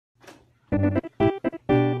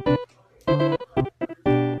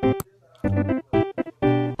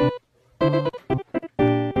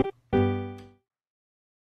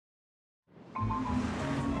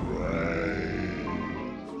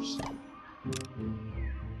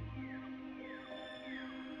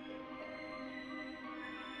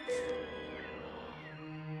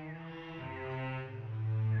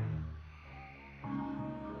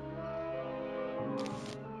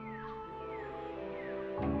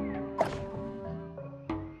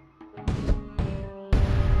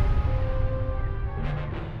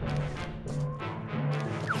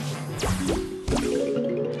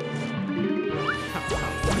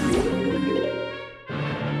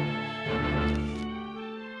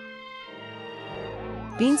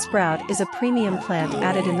Bean sprout is a premium plant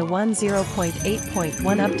added in the 1.0.8.1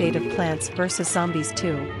 update of Plants vs. Zombies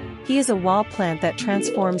 2. He is a wall plant that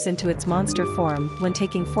transforms into its monster form when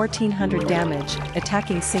taking 1400 damage,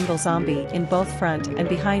 attacking single zombie in both front and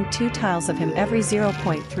behind 2 tiles of him every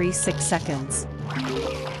 0.36 seconds.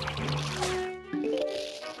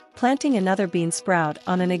 Planting another bean sprout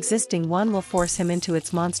on an existing one will force him into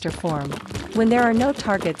its monster form. When there are no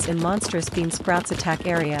targets in monstrous bean sprout's attack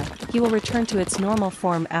area, he will return to its normal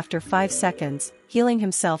form after 5 seconds, healing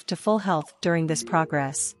himself to full health during this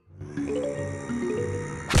progress.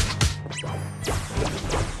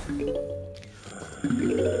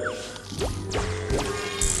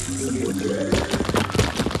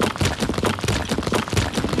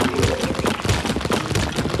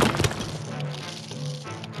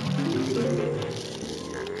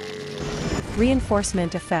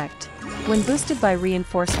 Reinforcement effect. When boosted by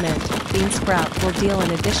reinforcement, Bean Sprout will deal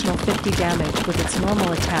an additional 50 damage with its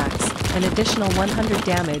normal attacks, an additional 100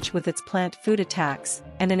 damage with its plant food attacks,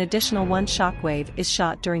 and an additional 1 shockwave is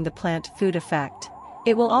shot during the plant food effect.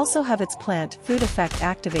 It will also have its plant food effect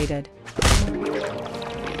activated.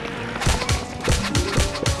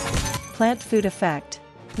 Plant food effect.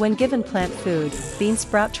 When given plant food, Bean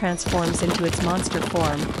Sprout transforms into its monster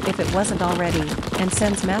form, if it wasn't already, and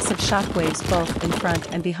sends massive shockwaves both in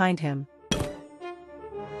front and behind him.